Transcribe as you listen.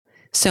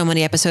So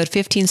Money episode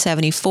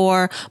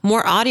 1574,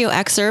 more audio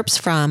excerpts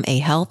from A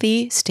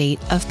Healthy State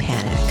of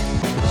Panic.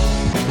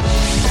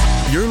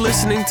 You're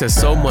listening to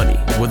So Money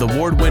with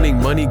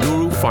award-winning money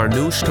guru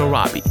Farnoosh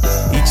Torabi.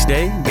 Each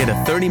day, get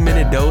a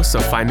 30-minute dose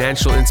of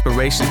financial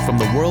inspiration from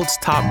the world's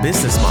top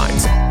business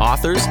minds,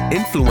 authors,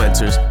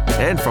 influencers,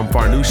 and from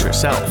Farnoosh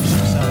herself.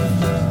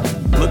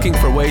 Looking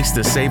for ways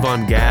to save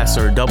on gas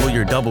or double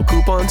your double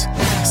coupons?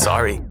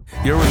 Sorry,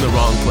 you're in the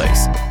wrong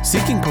place.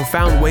 Seeking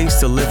profound ways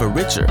to live a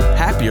richer,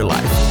 happier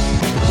life.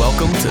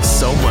 Welcome to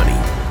So Money.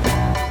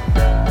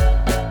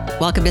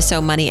 Welcome to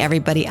So Money,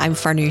 everybody. I'm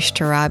Farnoosh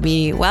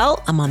Torabi.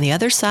 Well, I'm on the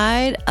other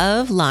side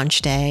of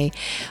launch day.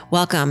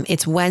 Welcome.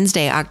 It's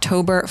Wednesday,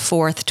 October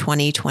 4th,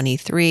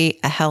 2023.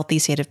 A Healthy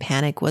State of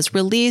Panic was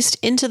released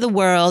into the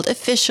world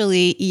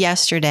officially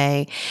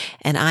yesterday,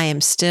 and I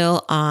am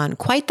still on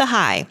quite the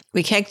high.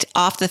 We kicked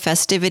off the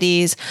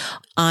festivities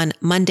on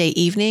Monday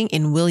evening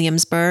in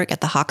Williamsburg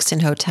at the Hoxton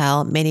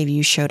Hotel. Many of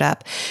you showed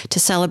up to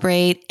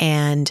celebrate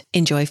and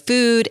enjoy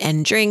food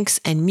and drinks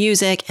and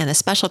music and a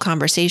special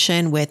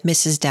conversation with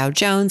Mrs. Dow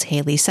Jones,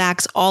 Haley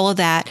Sachs, all of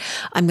that.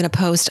 I'm going to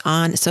post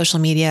on social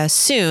media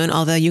soon,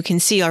 although you can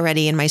see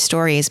already in my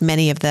stories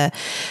many of the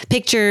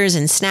pictures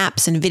and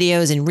snaps and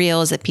videos and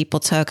reels that people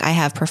took. I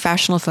have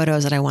professional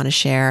photos that I want to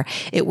share.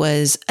 It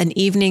was an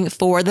evening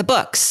for the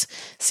books.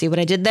 See what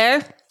I did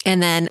there?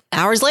 And then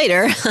hours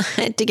later, I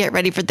had to get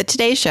ready for the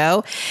Today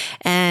Show.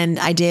 And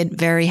I did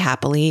very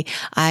happily.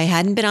 I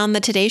hadn't been on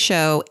the Today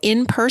Show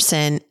in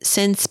person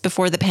since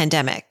before the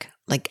pandemic,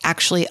 like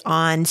actually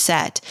on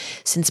set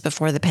since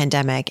before the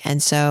pandemic.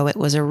 And so it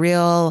was a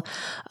real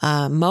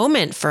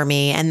moment for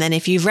me. And then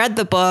if you've read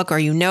the book or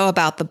you know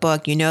about the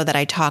book, you know that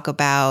I talk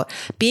about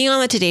being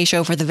on the Today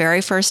Show for the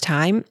very first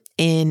time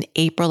in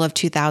April of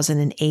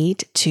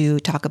 2008 to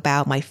talk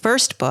about my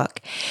first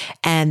book.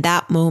 And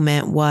that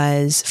moment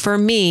was, for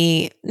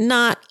me,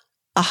 not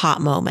a hot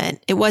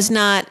moment. It was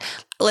not,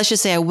 let's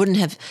just say I wouldn't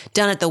have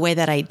done it the way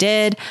that I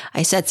did.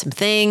 I said some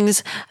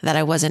things that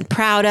I wasn't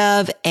proud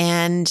of,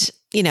 and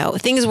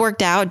things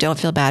worked out. Don't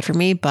feel bad for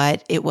me,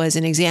 but it was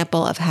an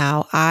example of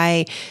how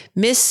I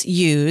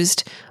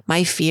misused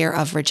my fear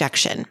of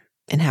rejection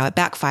and how it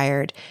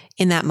backfired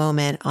in that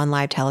moment on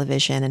live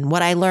television and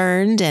what I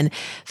learned. And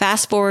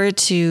fast forward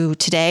to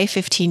today,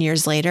 15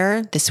 years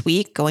later, this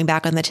week, going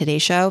back on the Today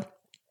Show,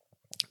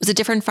 it was a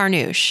different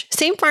Farnoosh.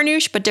 Same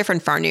Farnoosh, but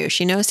different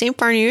Farnoosh, same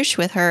Farnoosh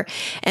with her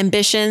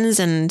ambitions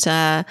and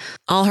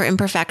all her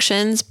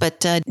imperfections,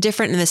 but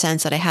different in the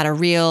sense that I had a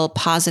real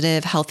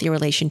positive, healthy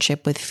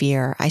relationship with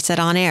fear. I said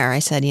on air,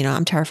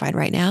 I'm terrified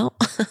right now,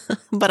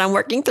 but I'm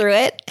working through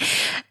it.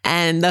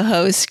 And the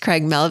host,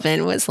 Craig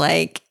Melvin, was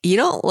like, "You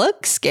don't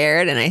look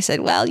scared." And I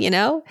said, "Well,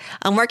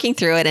 I'm working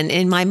through it." And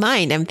in my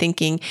mind, I'm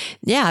thinking,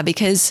 yeah,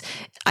 because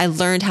I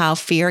learned how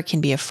fear can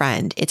be a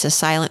friend. It's a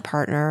silent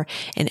partner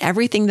in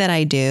everything that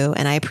I do,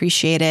 and I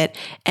appreciate it.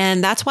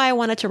 And that's why I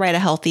wanted to write A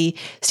Healthy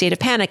State of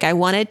Panic. I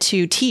wanted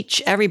to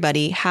teach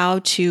everybody how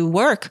to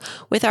work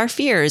with our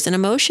fears, an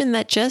emotion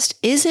that just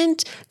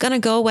isn't going to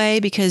go away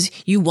because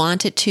you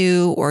want it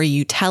to, or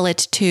you tell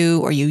it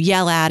to, or you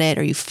yell at it,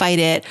 or you fight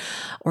it,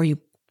 or you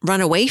run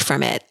away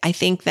from it. I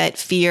think that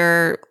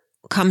fear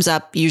comes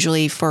up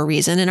usually for a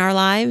reason in our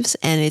lives,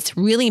 and it's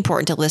really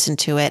important to listen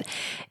to it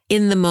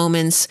in the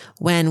moments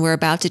when we're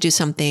about to do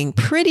something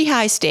pretty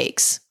high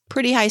stakes.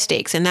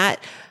 And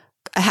that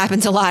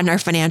happens a lot in our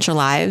financial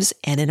lives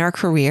and in our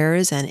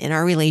careers and in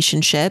our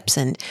relationships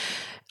and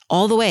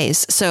all the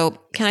ways. So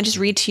can I just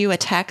read to you a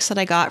text that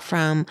I got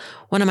from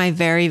one of my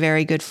very,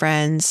 very good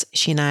friends?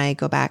 She and I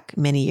go back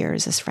many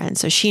years as friends.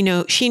 So she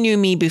knew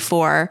me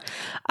before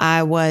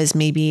I was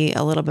maybe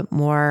a little bit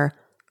more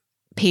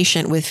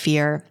patient with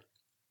fear.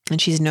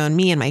 And she's known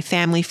me and my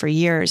family for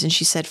years. And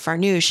she said,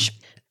 "Farnoosh,"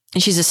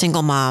 and she's a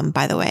single mom,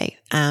 by the way.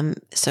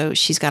 So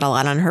she's got a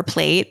lot on her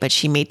plate, but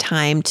she made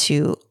time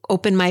to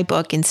open my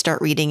book and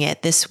start reading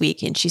it this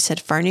week. And she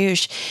said,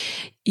 "Farnoosh,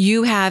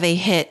 you have a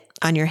hit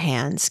on your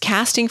hands,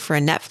 casting for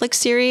a Netflix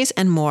series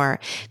and more.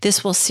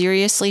 This will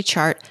seriously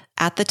chart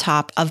at the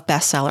top of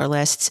bestseller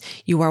lists.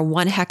 You are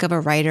one heck of a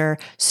writer,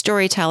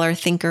 storyteller,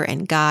 thinker,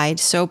 and guide.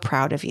 So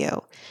proud of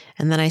you."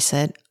 And then I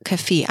said,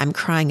 "Kafi, I'm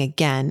crying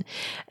again."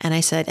 And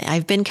I said,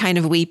 "I've been kind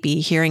of weepy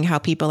hearing how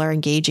people are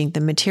engaging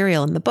the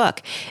material in the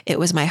book. It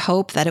was my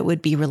hope that it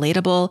would be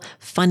relatable,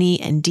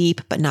 funny, and deep,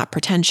 but not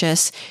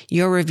pretentious.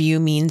 Your review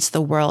means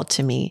the world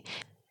to me.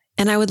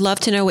 And I would love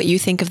to know what you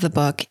think of the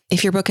book.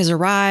 If your book has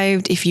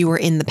arrived, if you were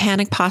in the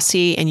Panic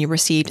Posse and you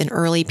received an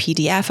early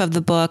PDF of the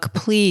book,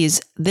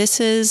 please, this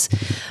is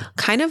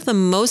kind of the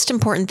most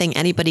important thing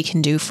anybody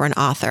can do for an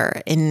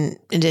author. In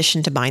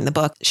addition to buying the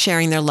book,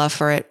 sharing their love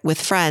for it with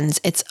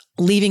friends, it's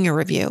leaving a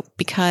review,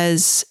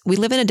 because we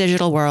live in a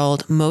digital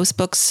world. Most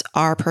books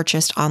are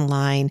purchased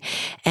online.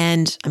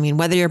 And I mean,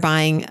 whether you're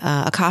buying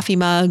a coffee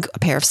mug, a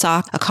pair of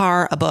socks, a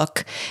car, a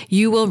book,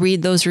 you will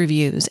read those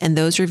reviews, and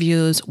those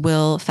reviews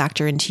will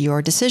factor into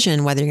your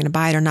decision whether you're going to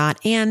buy it or not.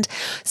 And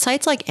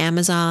sites like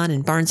Amazon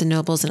and Barnes and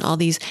Nobles and all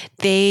these,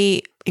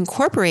 they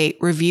incorporate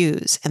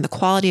reviews and the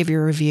quality of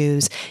your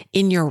reviews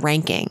in your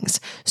rankings.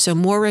 So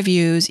more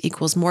reviews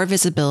equals more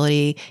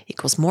visibility,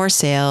 equals more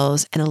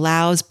sales, and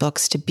allows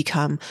books to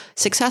become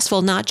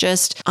successful, not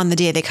just on the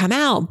day they come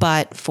out,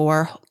 but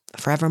for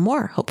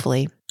forevermore,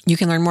 hopefully. You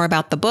can learn more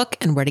about the book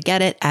and where to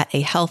get it at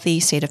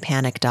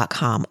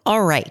ahealthystateofpanic.com.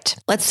 All right,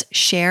 let's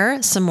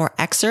share some more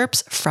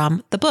excerpts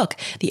from the book.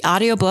 The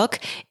audiobook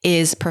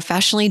is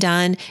professionally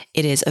done.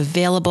 It is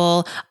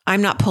available.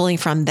 I'm not pulling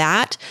from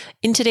that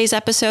in today's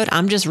episode.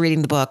 I'm just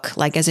reading the book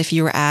like as if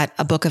you were at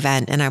a book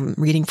event and I'm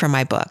reading from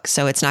my book.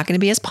 So it's not going to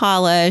be as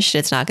polished.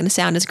 It's not going to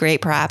sound as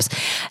great perhaps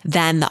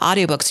than the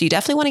audiobook. So you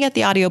definitely want to get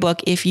the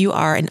audiobook if you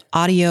are an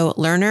audio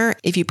learner.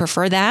 If you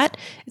prefer that,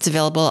 it's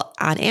available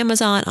on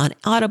Amazon, on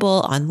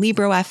Audible, on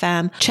Libro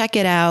FM. Check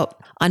it out.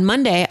 On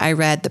Monday, I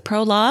read the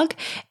prologue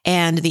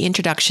and the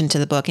introduction to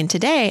the book. And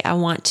today I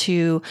want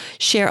to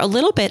share a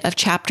little bit of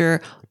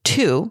chapter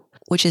 2,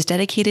 which is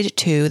dedicated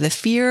to the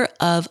fear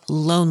of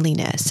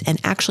loneliness. And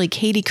actually,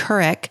 Katie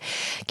Couric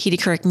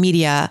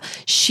Media,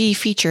 she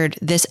featured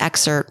this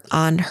excerpt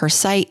on her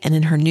site and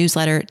in her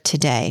newsletter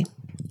today.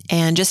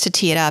 And just to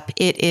tee it up,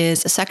 it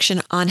is a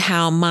section on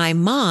how my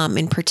mom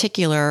in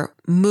particular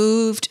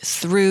moved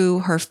through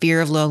her fear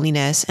of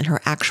loneliness and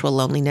her actual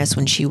loneliness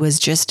when she was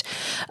just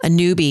a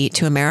newbie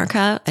to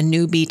America, a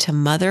newbie to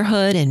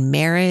motherhood and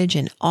marriage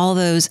and all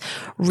those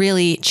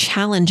really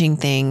challenging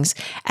things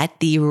at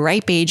the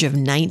ripe age of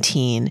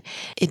 19.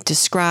 It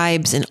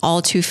describes an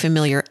all too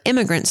familiar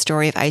immigrant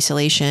story of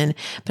isolation,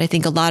 but I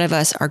think a lot of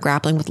us are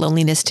grappling with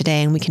loneliness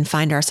today, and we can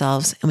find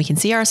ourselves and we can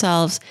see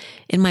ourselves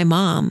in my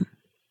mom.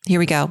 Here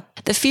we go.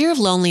 The fear of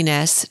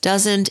loneliness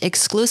doesn't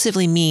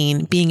exclusively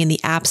mean being in the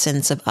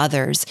absence of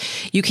others.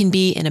 You can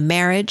be in a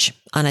marriage,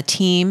 on a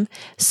team,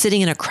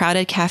 sitting in a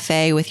crowded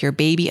cafe with your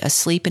baby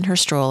asleep in her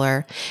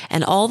stroller,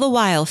 and all the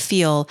while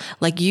feel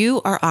like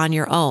you are on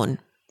your own,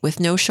 with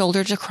no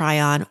shoulder to cry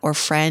on or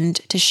friend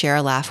to share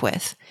a laugh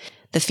with.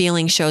 The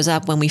feeling shows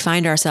up when we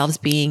find ourselves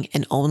being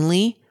an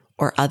only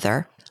or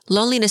other.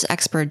 Loneliness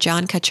expert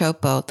John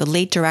Cacioppo, the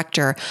late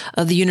director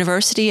of the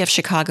University of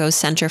Chicago's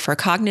Center for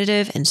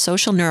Cognitive and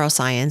Social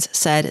Neuroscience,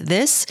 said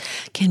this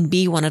can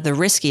be one of the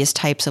riskiest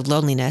types of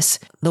loneliness,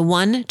 the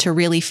one to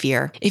really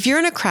fear. If you're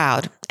in a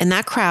crowd and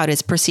that crowd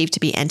is perceived to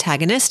be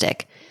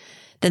antagonistic,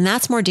 then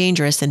that's more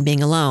dangerous than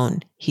being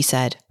alone, he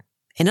said.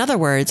 In other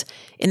words,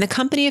 in the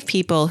company of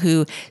people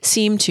who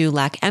seem to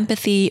lack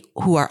empathy,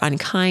 who are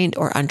unkind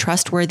or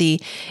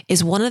untrustworthy,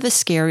 is one of the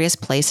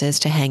scariest places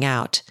to hang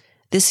out.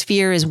 This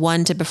fear is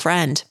one to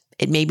befriend.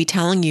 It may be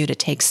telling you to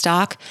take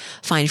stock,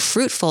 find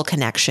fruitful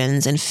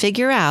connections, and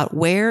figure out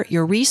where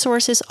your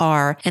resources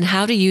are and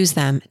how to use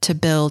them to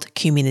build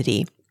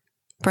community.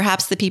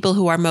 Perhaps the people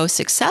who are most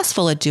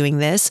successful at doing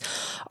this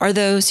are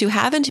those who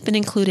haven't been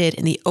included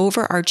in the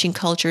overarching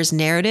culture's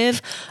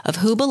narrative of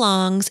who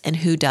belongs and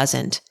who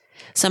doesn't.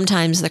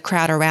 Sometimes the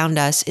crowd around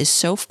us is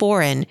so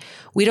foreign,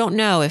 we don't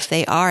know if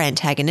they are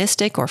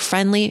antagonistic or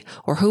friendly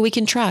or who we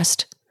can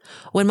trust.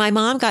 When my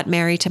mom got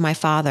married to my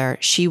father,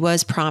 she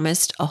was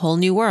promised a whole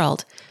new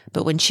world.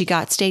 But when she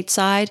got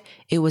stateside,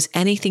 it was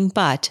anything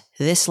but,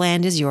 this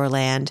land is your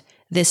land,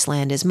 this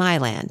land is my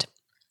land.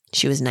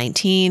 She was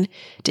 19,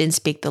 didn't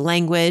speak the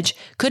language,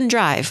 couldn't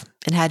drive,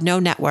 and had no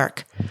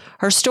network.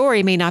 Her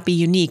story may not be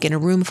unique in a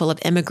room full of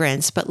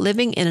immigrants, but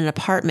living in an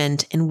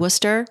apartment in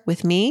Worcester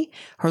with me,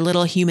 her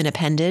little human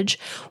appendage,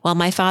 while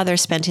my father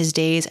spent his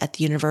days at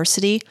the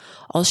university,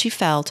 all she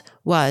felt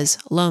was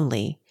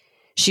lonely.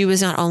 She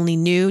was not only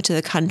new to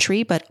the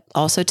country, but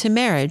also to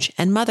marriage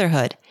and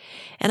motherhood.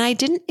 And I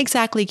didn't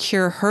exactly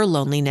cure her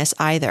loneliness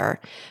either.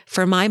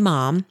 For my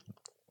mom,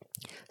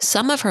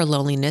 some of her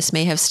loneliness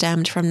may have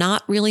stemmed from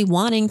not really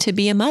wanting to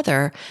be a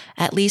mother,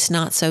 at least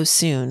not so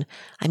soon.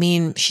 I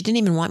mean, she didn't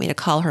even want me to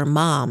call her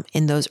mom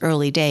in those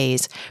early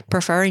days,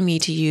 preferring me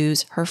to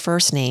use her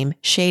first name,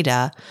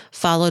 Sheda,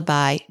 followed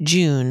by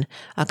June,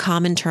 a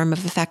common term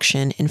of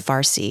affection in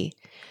Farsi.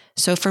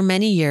 So for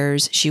many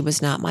years, she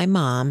was not my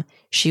mom.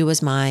 She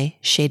was my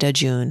Sheda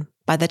June.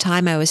 By the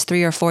time I was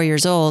 3 or 4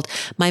 years old,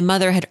 my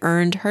mother had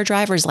earned her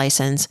driver's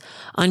license.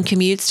 On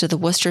commutes to the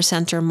Worcester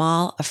Center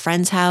Mall, a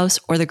friend's house,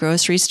 or the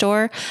grocery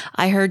store,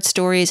 I heard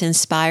stories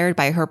inspired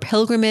by her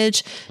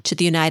pilgrimage to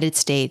the United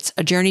States,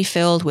 a journey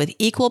filled with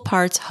equal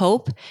parts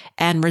hope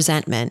and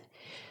resentment.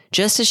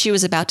 Just as she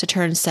was about to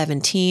turn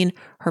 17,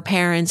 her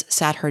parents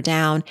sat her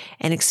down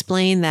and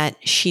explained that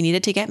she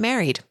needed to get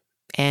married.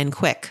 And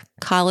quick.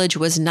 College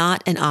was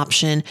not an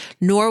option,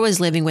 nor was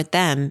living with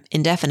them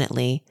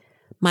indefinitely.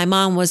 My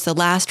mom was the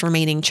last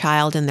remaining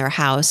child in their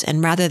house,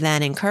 and rather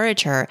than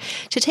encourage her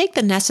to take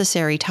the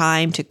necessary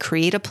time to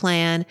create a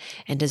plan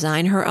and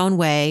design her own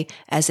way,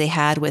 as they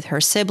had with her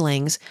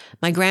siblings,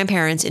 my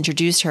grandparents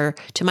introduced her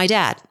to my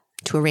dad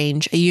to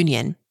arrange a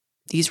union.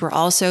 These were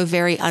also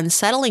very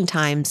unsettling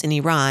times in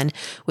Iran,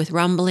 with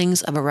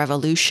rumblings of a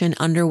revolution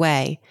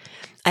underway.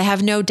 I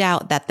have no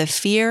doubt that the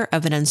fear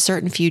of an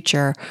uncertain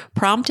future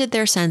prompted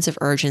their sense of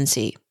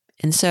urgency.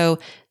 And so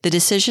the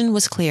decision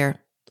was clear.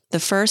 The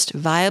first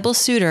viable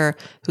suitor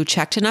who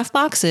checked enough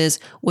boxes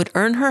would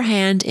earn her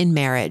hand in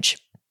marriage.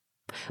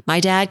 My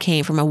dad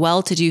came from a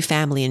well-to-do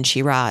family in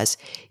Shiraz.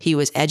 He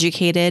was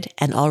educated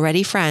and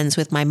already friends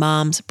with my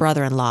mom's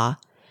brother-in-law.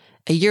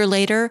 A year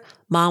later,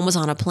 Mom was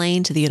on a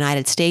plane to the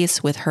United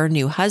States with her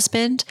new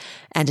husband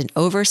and an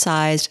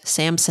oversized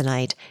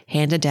Samsonite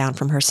handed down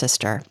from her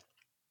sister.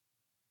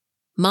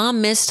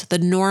 Mom missed the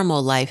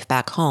normal life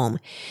back home.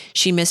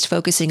 She missed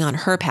focusing on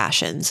her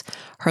passions.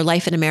 Her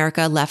life in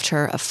America left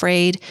her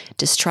afraid,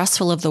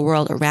 distrustful of the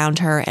world around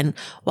her, and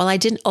while I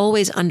didn't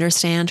always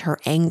understand her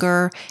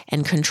anger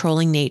and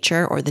controlling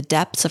nature or the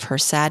depths of her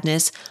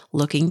sadness,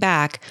 looking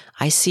back,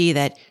 I see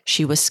that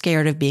she was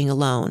scared of being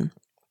alone.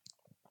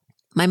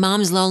 My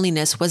mom's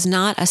loneliness was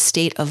not a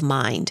state of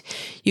mind.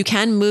 You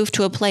can move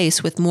to a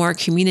place with more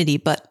community,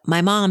 but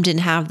my mom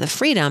didn't have the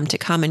freedom to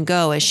come and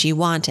go as she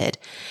wanted.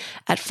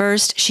 At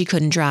first, she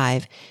couldn't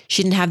drive.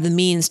 She didn't have the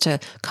means to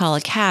call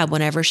a cab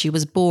whenever she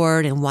was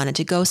bored and wanted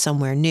to go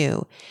somewhere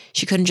new.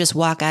 She couldn't just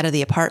walk out of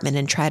the apartment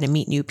and try to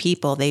meet new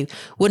people. They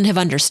wouldn't have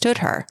understood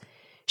her.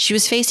 She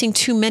was facing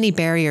too many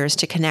barriers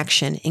to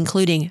connection,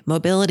 including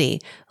mobility,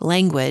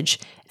 language,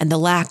 and the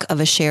lack of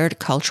a shared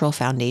cultural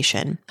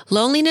foundation.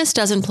 Loneliness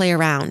doesn't play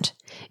around.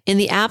 In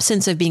the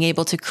absence of being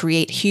able to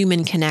create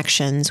human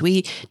connections,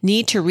 we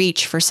need to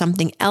reach for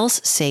something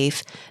else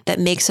safe that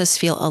makes us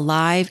feel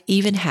alive,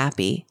 even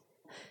happy.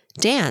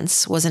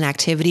 Dance was an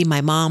activity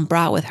my mom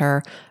brought with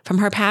her from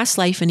her past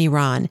life in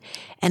Iran,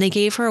 and it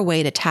gave her a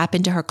way to tap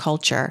into her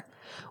culture.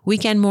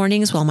 Weekend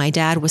mornings while my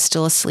dad was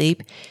still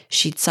asleep,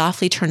 she'd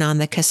softly turn on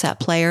the cassette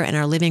player in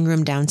our living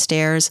room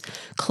downstairs,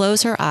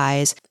 close her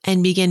eyes,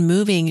 and begin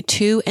moving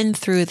to and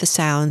through the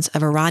sounds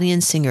of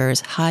Iranian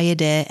singers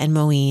Hayedeh and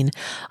Moeen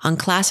on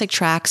classic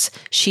tracks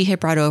she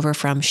had brought over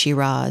from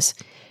Shiraz.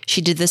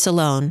 She did this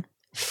alone,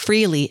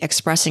 freely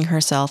expressing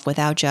herself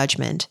without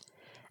judgment.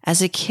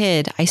 As a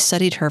kid, I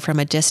studied her from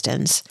a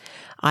distance.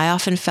 I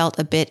often felt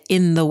a bit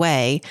in the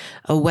way,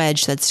 a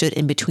wedge that stood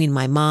in between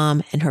my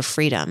mom and her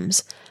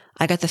freedoms.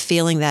 I got the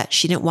feeling that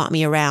she didn't want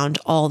me around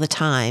all the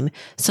time,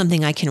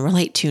 something I can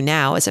relate to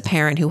now as a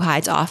parent who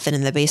hides often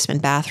in the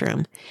basement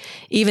bathroom.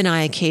 Even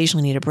I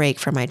occasionally need a break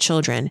from my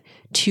children,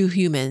 two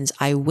humans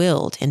I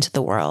willed into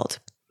the world.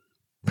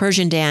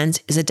 Persian dance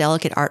is a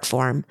delicate art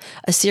form,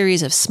 a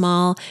series of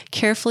small,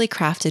 carefully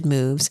crafted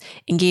moves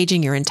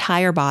engaging your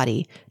entire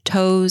body,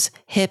 toes,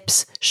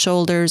 hips,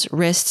 shoulders,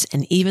 wrists,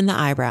 and even the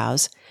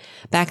eyebrows.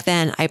 Back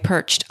then, I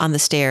perched on the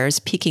stairs,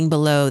 peeking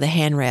below the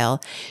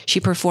handrail. She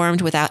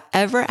performed without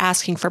ever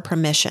asking for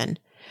permission.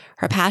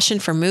 Her passion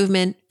for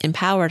movement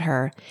empowered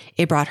her.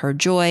 It brought her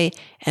joy,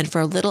 and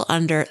for a little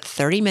under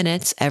 30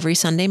 minutes every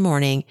Sunday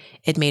morning,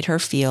 it made her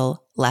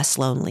feel less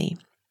lonely.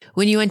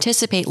 When you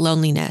anticipate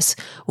loneliness,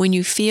 when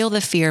you feel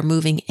the fear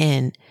moving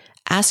in,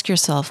 ask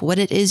yourself what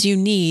it is you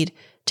need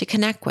to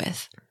connect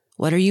with.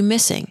 What are you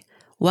missing?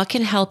 What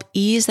can help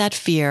ease that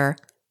fear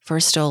for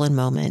a stolen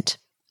moment?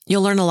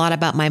 You'll learn a lot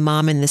about my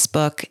mom in this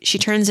book. She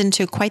turns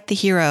into quite the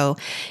hero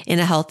in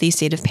A Healthy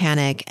State of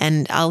Panic.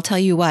 And I'll tell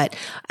you what,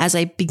 as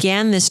I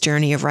began this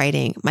journey of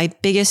writing, my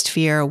biggest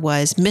fear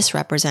was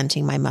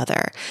misrepresenting my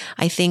mother.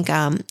 I think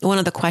one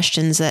of the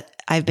questions that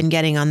I've been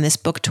getting on this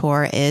book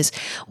tour is,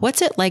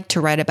 what's it like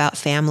to write about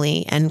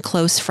family and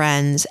close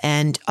friends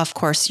and, of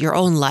course, your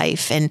own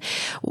life? And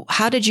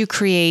how did you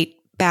create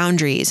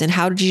boundaries, and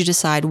how did you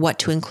decide what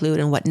to include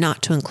and what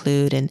not to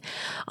include? And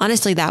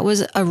honestly, that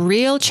was a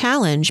real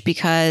challenge,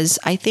 because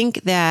I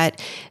think that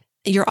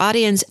your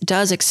audience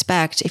does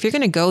expect, if you're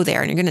going to go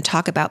there and you're going to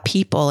talk about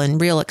people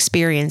and real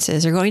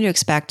experiences, they're going to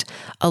expect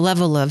a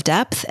level of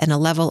depth and a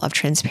level of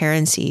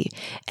transparency.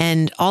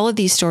 And all of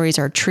these stories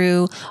are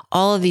true.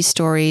 All of these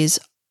stories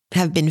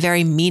have been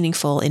very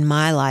meaningful in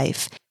my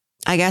life.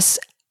 I guess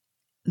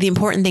the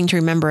important thing to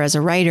remember as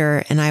a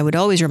writer, and I would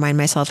always remind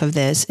myself of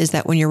this, is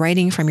that when you're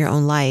writing from your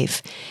own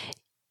life,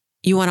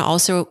 you want to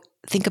also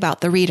think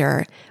about the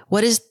reader.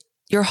 What is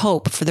your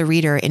hope for the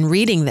reader in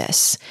reading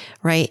this,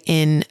 right?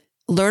 In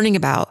learning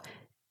about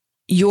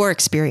your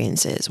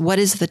experiences? What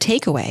is the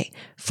takeaway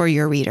for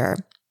your reader?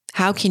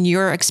 How can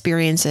your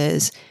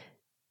experiences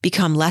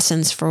become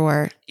lessons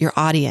for your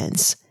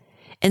audience?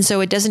 And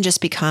so it doesn't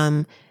just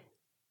become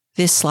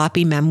this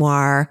sloppy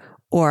memoir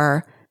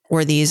or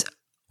these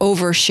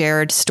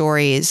overshared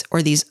stories or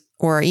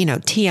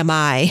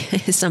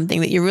TMI is something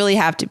that you really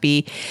have to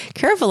be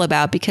careful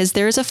about, because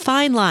there's a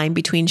fine line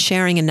between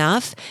sharing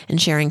enough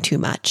and sharing too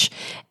much.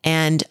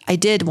 And I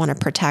did want to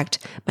protect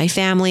my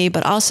family,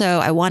 but also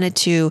I wanted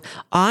to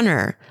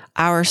honor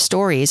our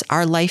stories,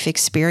 our life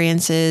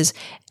experiences.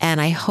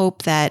 And I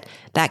hope that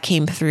that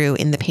came through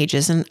in the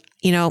pages. And,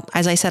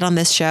 as I said on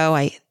this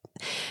show,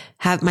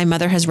 my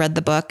mother has read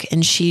the book,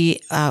 and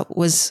she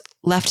was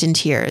left in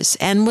tears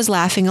and was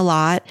laughing a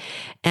lot.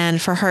 And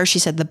for her, she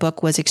said the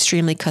book was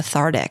extremely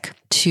cathartic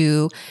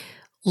to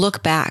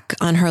look back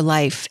on her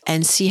life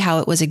and see how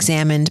it was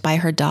examined by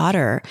her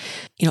daughter.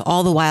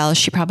 All the while,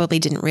 she probably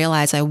didn't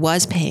realize I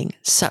was paying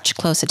such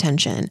close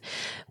attention.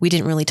 We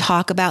didn't really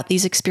talk about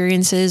these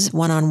experiences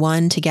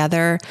one-on-one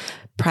together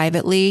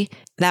privately.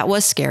 That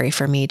was scary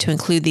for me to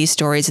include these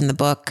stories in the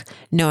book,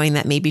 knowing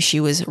that maybe she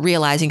was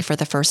realizing for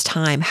the first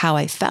time how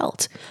I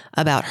felt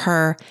about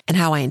her and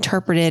how I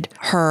interpreted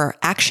her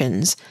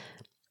actions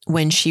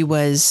when she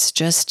was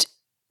just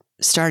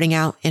starting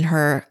out in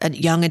her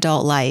young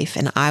adult life.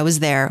 And I was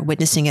there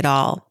witnessing it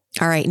all.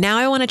 All right, now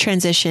I want to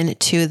transition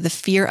to the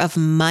fear of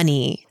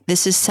money.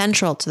 This is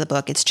central to the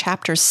book. It's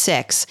chapter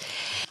 6.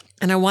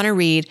 And I want to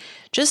read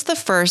just the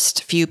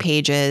first few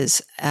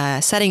pages.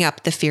 Setting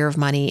up the fear of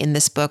money in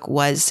this book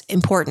was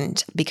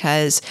important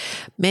because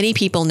many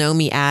people know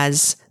me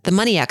as the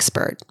money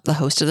expert, the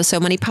host of the So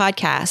Money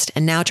podcast.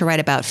 And now to write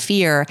about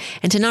fear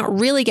and to not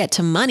really get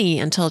to money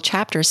until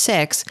chapter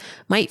 6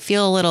 might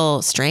feel a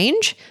little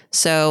strange.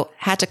 So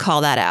had to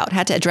call that out,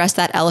 had to address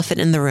that elephant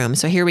in the room.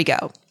 So here we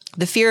go.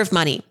 The fear of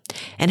money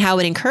and how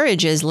it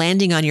encourages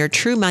landing on your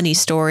true money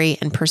story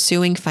and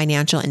pursuing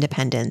financial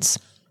independence.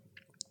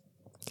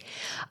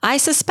 I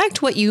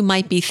suspect what you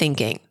might be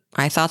thinking.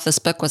 I thought this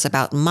book was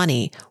about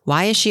money.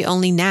 Why is she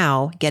only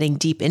now getting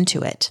deep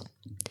into it?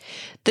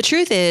 The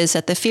truth is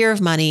that the fear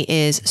of money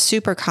is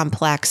super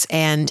complex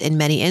and, in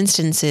many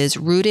instances,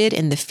 rooted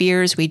in the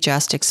fears we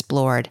just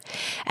explored.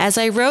 As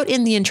I wrote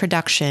in the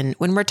introduction,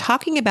 when we're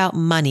talking about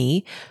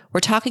money,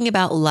 we're talking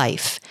about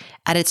life.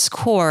 At its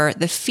core,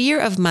 the fear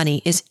of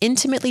money is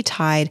intimately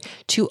tied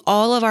to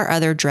all of our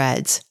other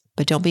dreads.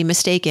 But don't be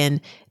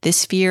mistaken,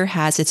 this fear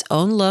has its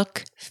own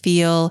look,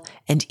 feel,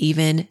 and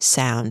even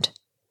sound.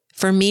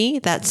 For me,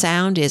 that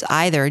sound is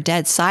either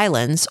dead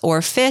silence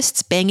or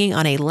fists banging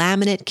on a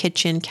laminate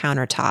kitchen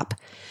countertop.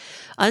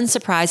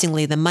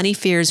 Unsurprisingly, the money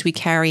fears we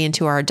carry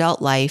into our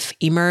adult life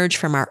emerge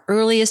from our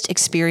earliest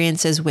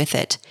experiences with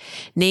it,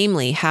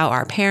 namely how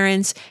our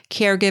parents,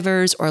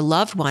 caregivers, or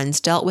loved ones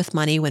dealt with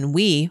money when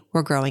we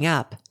were growing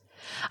up.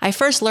 I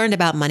first learned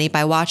about money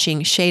by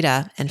watching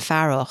Shada and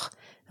Farouk.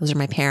 Those are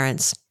my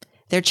parents.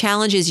 Their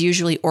challenges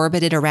usually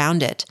orbited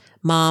around it,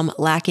 mom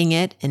lacking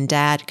it and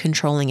dad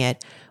controlling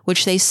it,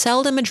 which they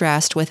seldom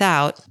addressed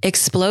without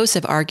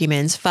explosive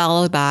arguments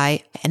followed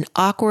by an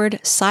awkward,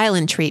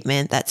 silent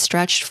treatment that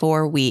stretched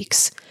for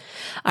weeks.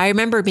 I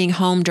remember being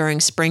home during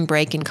spring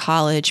break in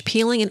college,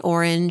 peeling an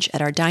orange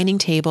at our dining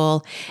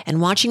table and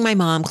watching my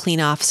mom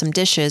clean off some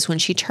dishes when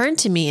she turned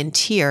to me in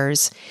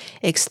tears,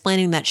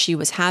 explaining that she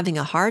was having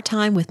a hard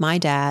time with my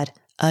dad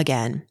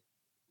again.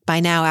 By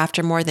now,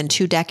 after more than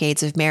 2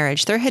 decades of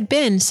marriage, there had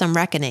been some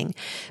reckoning,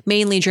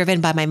 mainly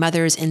driven by my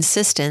mother's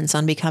insistence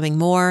on becoming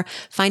more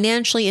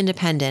financially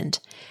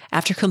independent.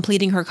 After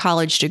completing her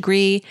college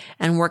degree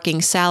and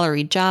working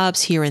salaried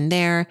jobs here and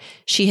there,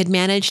 she had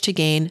managed to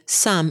gain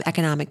some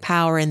economic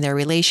power in their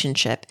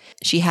relationship.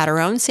 She had her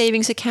own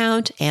savings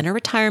account and a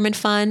retirement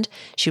fund.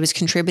 She was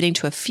contributing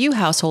to a few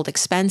household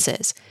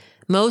expenses.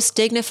 Most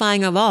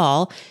dignifying of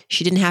all,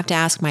 she didn't have to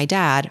ask my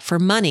dad for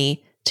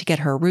money to get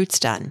her roots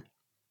done.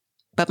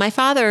 But my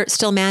father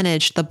still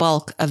managed the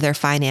bulk of their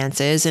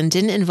finances and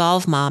didn't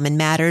involve mom in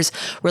matters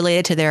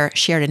related to their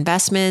shared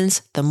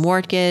investments, the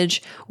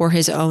mortgage, or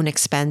his own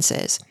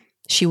expenses.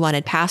 She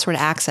wanted password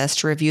access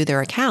to review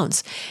their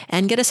accounts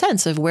and get a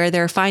sense of where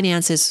their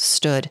finances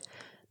stood.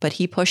 But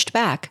he pushed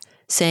back,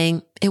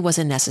 saying it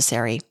wasn't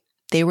necessary.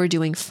 They were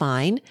doing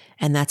fine,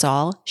 and that's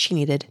all she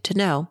needed to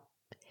know.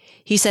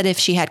 He said if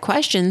she had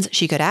questions,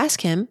 she could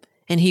ask him,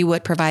 and he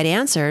would provide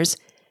answers.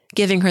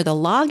 Giving her the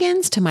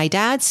logins to my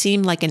dad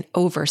seemed like an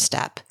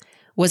overstep.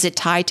 Was it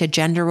tied to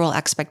gender role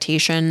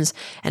expectations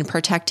and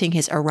protecting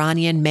his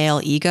Iranian male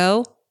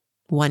ego?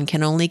 One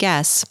can only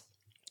guess.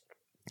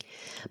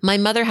 My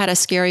mother had a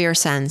scarier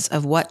sense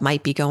of what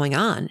might be going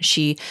on.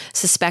 She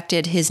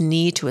suspected his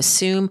need to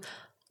assume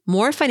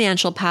more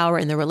financial power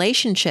in the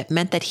relationship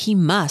meant that he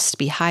must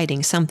be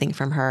hiding something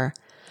from her.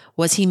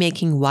 Was he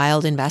making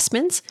wild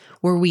investments?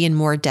 Were we in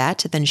more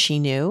debt than she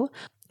knew?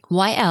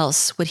 Why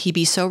else would he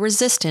be so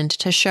resistant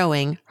to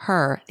showing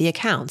her the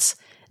accounts?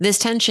 This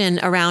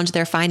tension around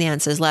their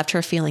finances left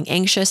her feeling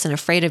anxious and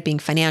afraid of being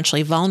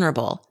financially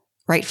vulnerable.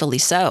 Rightfully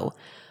so.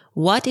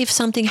 What if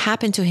something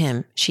happened to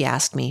him? She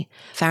asked me.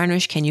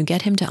 Farnoosh, can you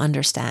get him to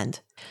understand?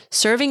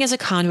 Serving as a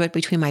conduit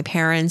between my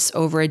parents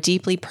over a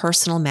deeply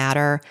personal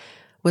matter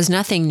was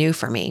nothing new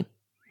for me.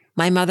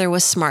 My mother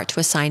was smart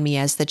to assign me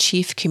as the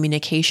chief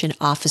communication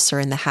officer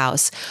in the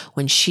house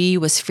when she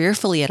was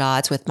fearfully at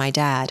odds with my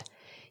dad.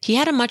 He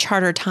had a much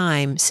harder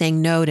time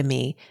saying no to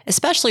me,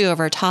 especially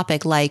over a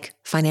topic like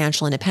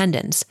financial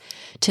independence.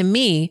 To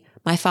me,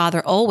 my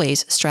father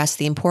always stressed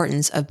the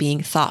importance of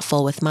being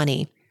thoughtful with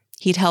money.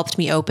 He'd helped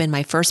me open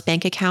my first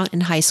bank account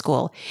in high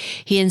school.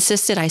 He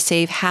insisted I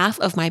save half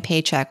of my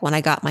paycheck when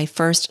I got my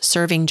first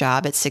serving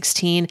job at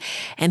 16,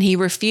 and he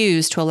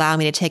refused to allow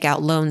me to take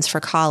out loans for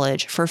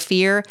college for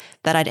fear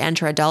that I'd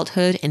enter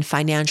adulthood in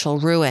financial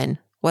ruin.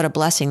 What a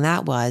blessing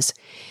that was.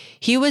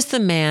 He was the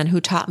man who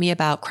taught me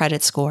about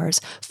credit scores,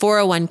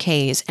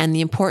 401ks, and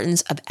the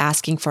importance of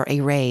asking for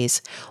a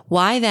raise.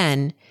 Why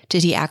then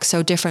did he act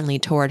so differently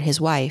toward his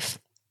wife?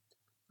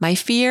 My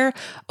fear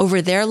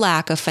over their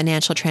lack of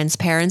financial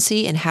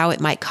transparency and how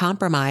it might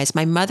compromise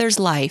my mother's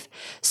life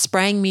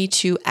sprang me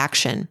to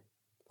action.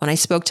 When I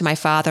spoke to my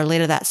father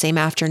later that same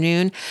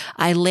afternoon,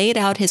 I laid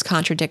out his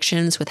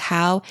contradictions with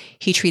how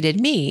he treated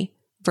me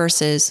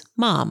versus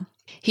mom.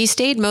 He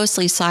stayed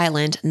mostly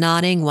silent,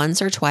 nodding once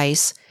or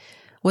twice.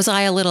 Was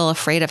I a little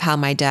afraid of how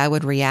my dad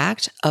would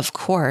react? Of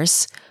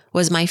course.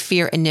 Was my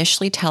fear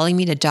initially telling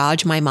me to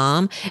dodge my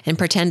mom and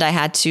pretend I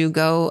had to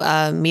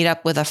go meet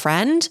up with a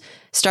friend?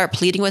 Start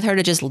pleading with her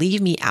to just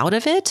leave me out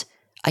of it?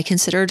 I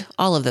considered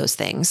all of those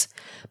things.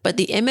 But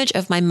the image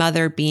of my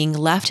mother being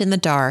left in the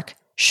dark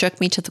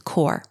shook me to the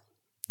core.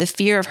 The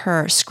fear of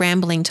her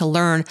scrambling to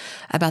learn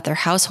about their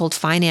household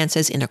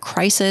finances in a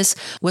crisis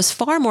was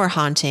far more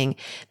haunting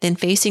than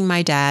facing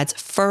my dad's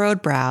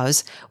furrowed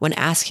brows when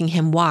asking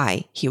him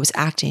why he was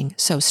acting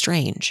so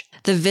strange.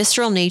 The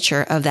visceral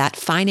nature of that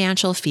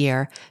financial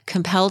fear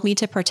compelled me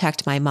to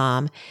protect my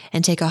mom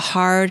and take a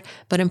hard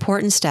but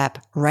important step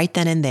right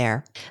then and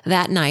there.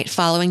 That night,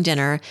 following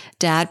dinner,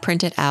 Dad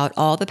printed out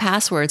all the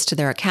passwords to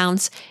their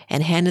accounts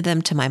and handed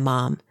them to my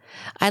mom.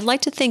 I'd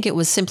like to think it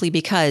was simply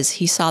because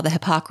he saw the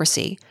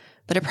hypocrisy,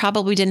 but it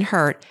probably didn't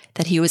hurt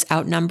that he was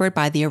outnumbered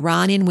by the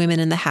Iranian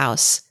women in the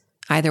house.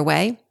 Either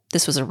way,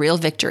 this was a real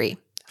victory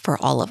for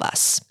all of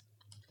us.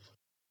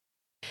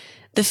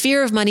 The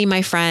fear of money,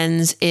 my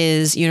friends,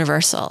 is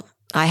universal.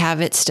 I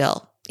have it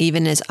still,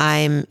 even as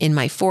I'm in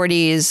my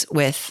 40s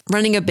with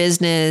running a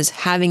business,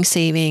 having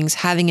savings,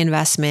 having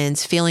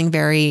investments, feeling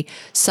very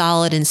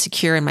solid and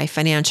secure in my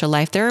financial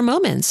life. There are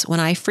moments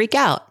when I freak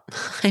out.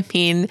 I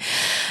mean,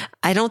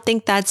 I don't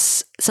think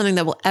that's something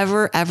that will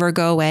ever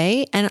go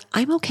away. And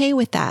I'm okay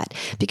with that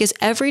because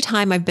every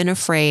time I've been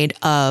afraid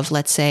of,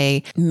 let's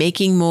say,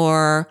 making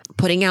more,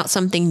 putting out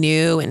something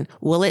new and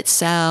will it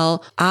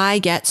sell? I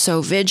get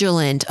so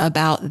vigilant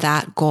about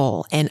that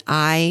goal and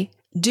I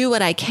do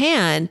what I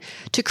can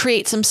to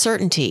create some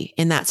certainty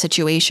in that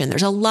situation.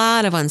 There's a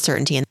lot of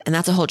uncertainty, and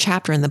that's a whole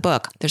chapter in the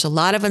book. There's a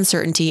lot of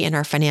uncertainty in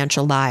our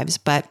financial lives,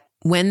 but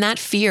when that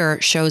fear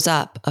shows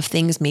up of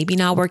things maybe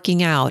not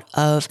working out,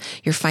 of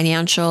your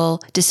financial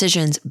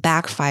decisions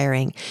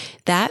backfiring,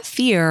 that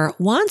fear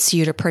wants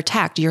you to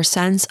protect your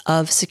sense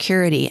of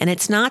security. And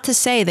it's not to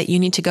say that you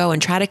need to go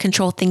and try to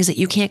control things that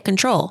you can't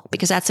control,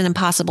 because that's an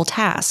impossible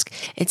task.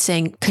 It's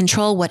saying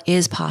control what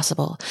is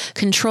possible,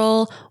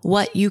 control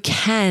what you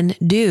can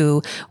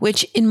do,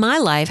 which in my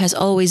life has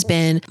always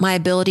been my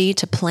ability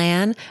to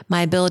plan,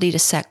 my ability to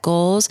set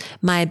goals,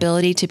 my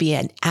ability to be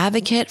an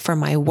advocate for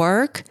my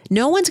work.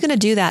 No one's going to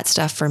do that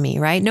stuff for me,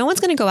 right? No one's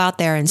going to go out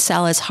there and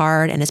sell as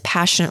hard and as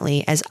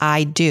passionately as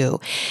I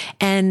do.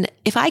 And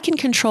if I can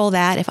control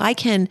that, if I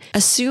can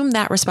assume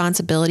that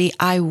responsibility,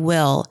 I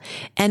will.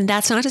 And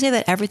that's not to say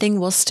that everything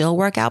will still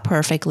work out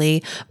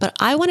perfectly, but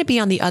I want to be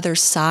on the other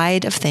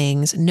side of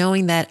things,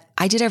 knowing that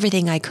I did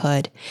everything I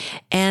could.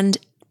 And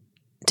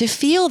to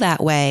feel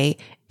that way,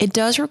 it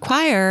does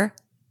require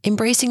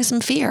embracing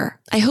some fear.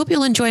 I hope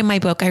you'll enjoy my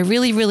book. I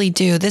really, really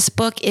do. This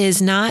book is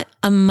not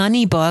a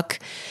money book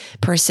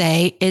per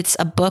se. It's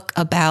a book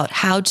about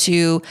how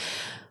to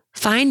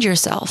find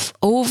yourself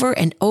over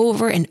and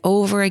over and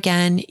over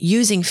again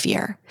using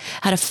fear,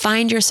 how to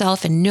find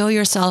yourself and know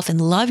yourself and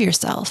love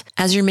yourself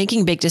as you're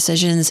making big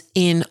decisions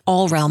in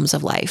all realms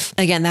of life.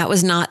 Again, that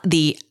was not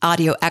the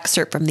audio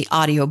excerpt from the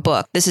audio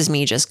book. This is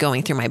me just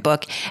going through my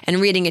book and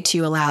reading it to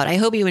you aloud. I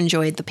hope you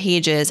enjoyed the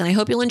pages and I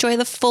hope you'll enjoy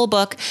the full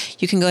book.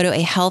 You can go to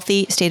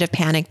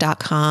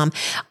ahealthystateofpanic.com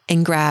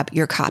and grab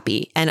your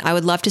copy. And I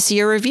would love to see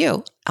your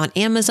review on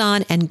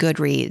Amazon and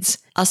Goodreads.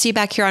 I'll see you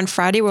back here on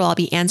Friday where I'll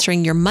be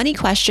answering your money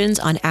questions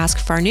on Ask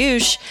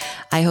Farnoosh.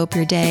 I hope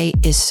your day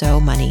is so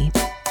money.